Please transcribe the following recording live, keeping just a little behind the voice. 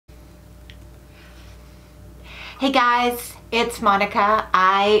Hey guys, it's Monika.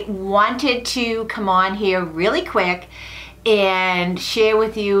 I wanted to come on here really quick and share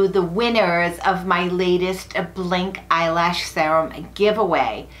with you the winners of my latest Blinq eyelash serum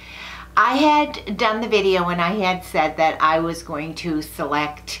giveaway. I had done the video and I had said that I was going to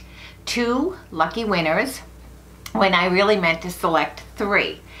select 2 lucky winners when I really meant to select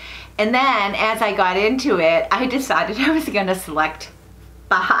 3. And then as I got into it, I decided I was going to select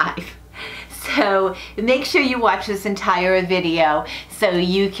 5. So make sure you watch this entire video so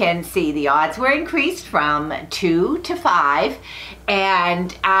you can see the odds were increased from 2 to 5,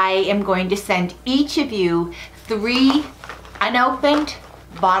 and I am going to send each of you 3 unopened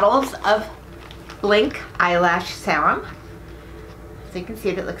bottles of Blinq eyelash serum. So you can see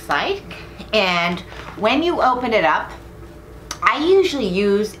what it looks like. And when you open it up, I usually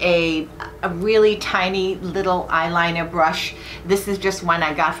use a really tiny little eyeliner brush. This is just one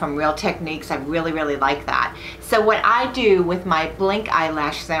I got from Real Techniques. I really like that. So what I do with my Blinq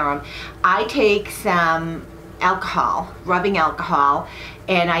eyelash serum, I take some alcohol, rubbing alcohol,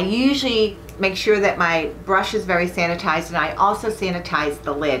 and I usually make sure that my brush is very sanitized, and I also sanitize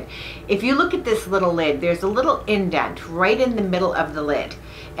the lid. If you look at this little lid, there's a little indent right in the middle of the lid.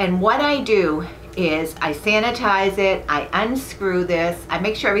 And what I do is I sanitize it, I unscrew this, I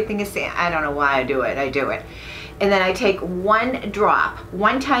make sure everything is I don't know why I do it. And then I take one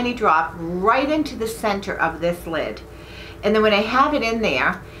tiny drop right into the center of this lid. And then when I have it in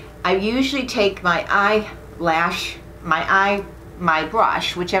there, I usually take my eyelash, my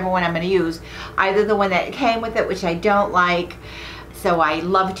brush, whichever one I'm going to use, either the one that came with it, which I don't like, so I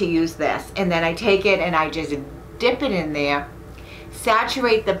love to use this. And then I take it and I just dip it in there,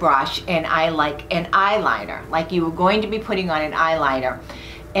 saturate the brush, and I like an eyeliner, like you were going to be putting on an eyeliner.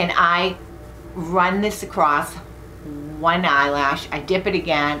 And I run this across one eyelash, I dip it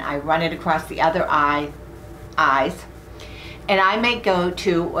again, I run it across the other eyes, and I may go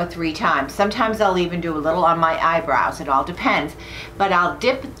 2 or 3 times. Sometimes I'll even do a little on my eyebrows, it all depends. But I'll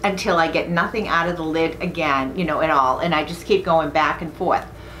dip until I get nothing out of the lid again, you know, at all, and I just keep going back and forth.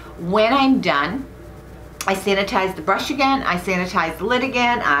 When I'm done, I sanitize the brush again, I sanitize the lid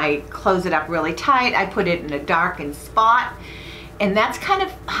again, I close it up really tight, I put it in a darkened spot, and that's kind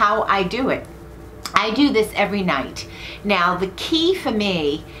of how I do it. I do this every night. Now the key for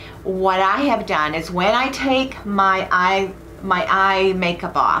me, what I have done is when I take my eye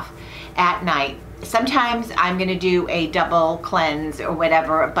makeup off at night, sometimes I'm going to do a double cleanse or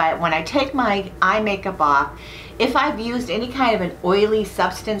whatever, but when I take my eye makeup off, if I've used any kind of an oily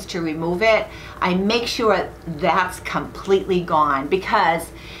substance to remove it, I make sure that's completely gone,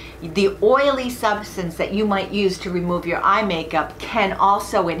 because the oily substance that you might use to remove your eye makeup can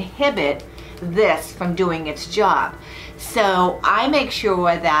also inhibit this from doing its job. So I make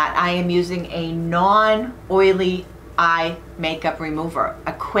sure that I am using a non-oily eye makeup remover.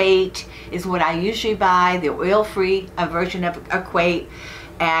 Equate is what I usually buy, the oil-free version of Equate,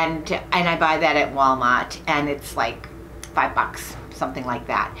 and I buy that at Walmart, and it's like $5, something like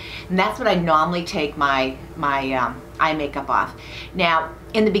that. And that's what I normally take my eye makeup off. Now,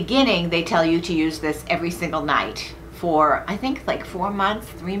 in the beginning, they tell you to use this every single night for, I think, like 4 months,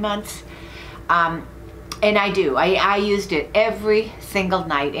 3 months. And I do. I used it every single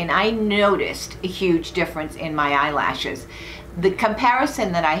night, and I noticed a huge difference in my eyelashes. The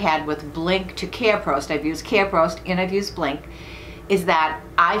comparison that I had with Blinq to CareProst, I've used CareProst and I've used Blinq, is that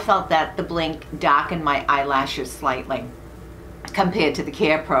I felt that the Blinq darkened my eyelashes slightly compared to the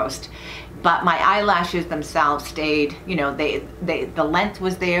CareProst. But my eyelashes themselves stayed, you know, the length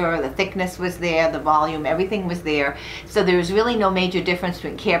was there, the thickness was there, the volume, everything was there. So there was really no major difference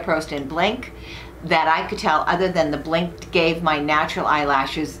between CareProst and Blinq that I could tell, other than the Blinq gave my natural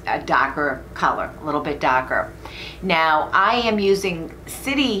eyelashes a darker color, a little bit darker. Now I am using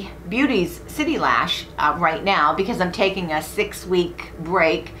Beauty's City Lash right now, because I'm taking a 6-week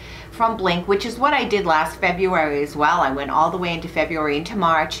break from Blinq, which is what I did last February as well. I went all the way into February into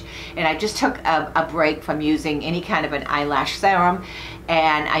March, and I just took a break from using any kind of an eyelash serum,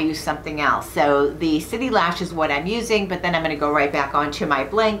 and I used something else. So the City Lash is what I'm using, but then I'm going to go right back onto my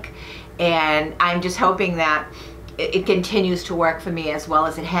Blinq, and I'm just hoping that it continues to work for me as well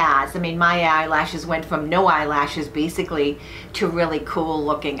as it has. I mean, my eyelashes went from no eyelashes basically to really cool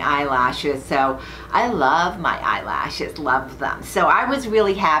looking eyelashes. So I love my eyelashes, love them. So I was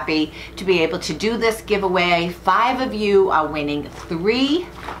really happy to be able to do this giveaway. 5 of you are winning 3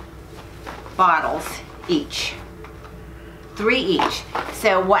 bottles each. 3 each.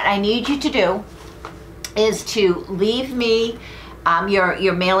 So what I need you to do is to leave me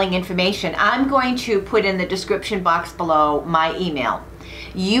your mailing information. I'm going to put in the description box below my email.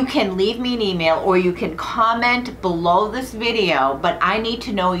 you can leave me an email or you can comment below this video, but I need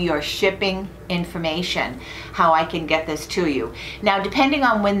to know your shipping information, how I can get this to you. Now, depending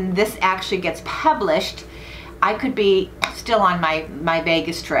on when this actually gets published, I could be still on my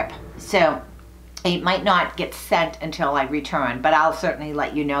Vegas trip. So it might not get sent until I return, but I'll certainly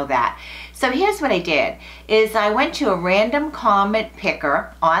let you know that. So here's what I did, is I went to a random comment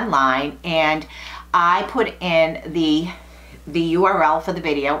picker online and I put in the URL for the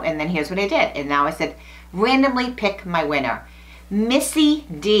video, and then here's what I did. And now I said, randomly pick my winner. Missy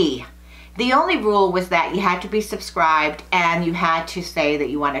D. The only rule was that you had to be subscribed and you had to say that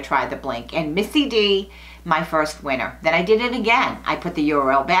you want to try the Blinq. And Missy D, my first winner. Then I did it again. I put the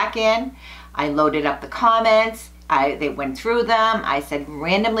URL back in. I loaded up the comments. They went through them. I said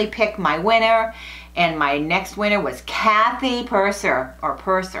randomly pick my winner, and my next winner was Kathy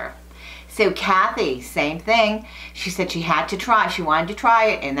Purser. So Kathy, same thing. She said she had to try. She wanted to try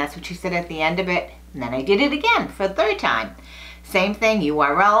it, and that's what she said at the end of it. And then I did it again for the third time. Same thing,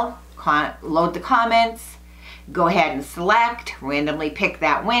 URL, load the comments, go ahead and select, randomly pick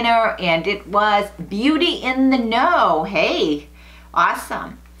that winner, and it was Beauty in the Know. Hey,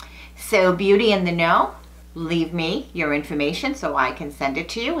 awesome. So Beauty in the Know, leave me your information so I can send it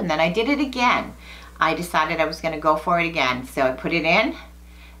to you. And then I did it again. I decided I was going to go for it again. So I put it in,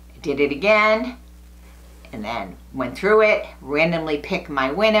 did it again, and then went through it, randomly pick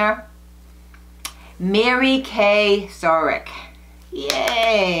my winner. Mary Kay Sorick.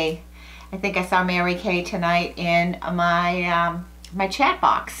 Yay! I think I saw Mary Kay tonight in my my chat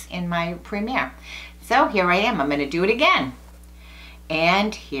box in my Premiere. So here I am. I'm going to do it again.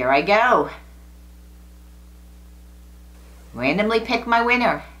 And here I go. Randomly pick my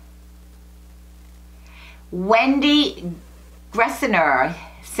winner. Wendy Gressiner.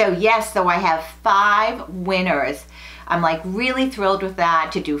 So yes, so I have 5 winners. I'm like really thrilled with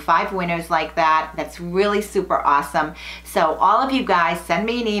that, to do 5 winners like that. That's really super awesome. So all of you guys, send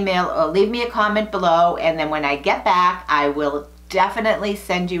me an email or leave me a comment below, and then when I get back, I will definitely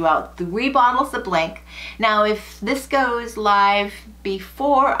send you out 3 bottles of Blinq. Now, if this goes live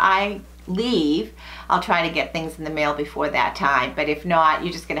before I leave, I'll try to get things in the mail before that time. But if not,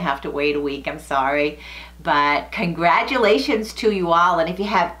 you're just going to have to wait a week. I'm sorry. But congratulations to you all. And if you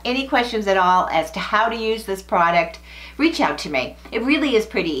have any questions at all as to how to use this product, reach out to me. It really is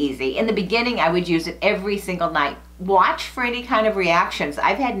pretty easy. In the beginning, I would use it every single night. Watch for any kind of reactions.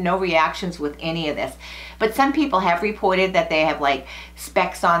 I've had no reactions with any of this. But some people have reported that they have like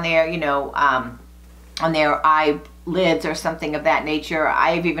specks on their, you know, on their eyelids or something of that nature.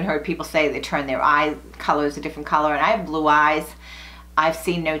 I've even heard people say they turn their eye colors a different color, and I have blue eyes. I've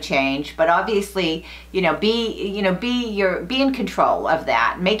seen no change, but obviously, be in control of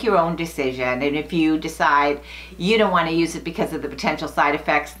that. Make your own decision, and if you decide you don't want to use it because of the potential side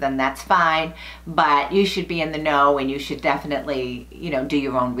effects, then that's fine. But you should be in the know, and you should definitely, do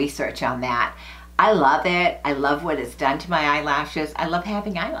your own research on that. I love it. I love what it's done to my eyelashes. I love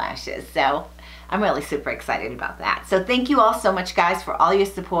having eyelashes, so I'm really super excited about that. So thank you all so much, guys, for all your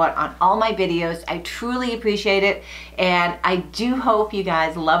support on all my videos. I truly appreciate it, and I do hope you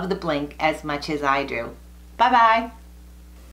guys love the Blinq as much as I do. Bye-bye.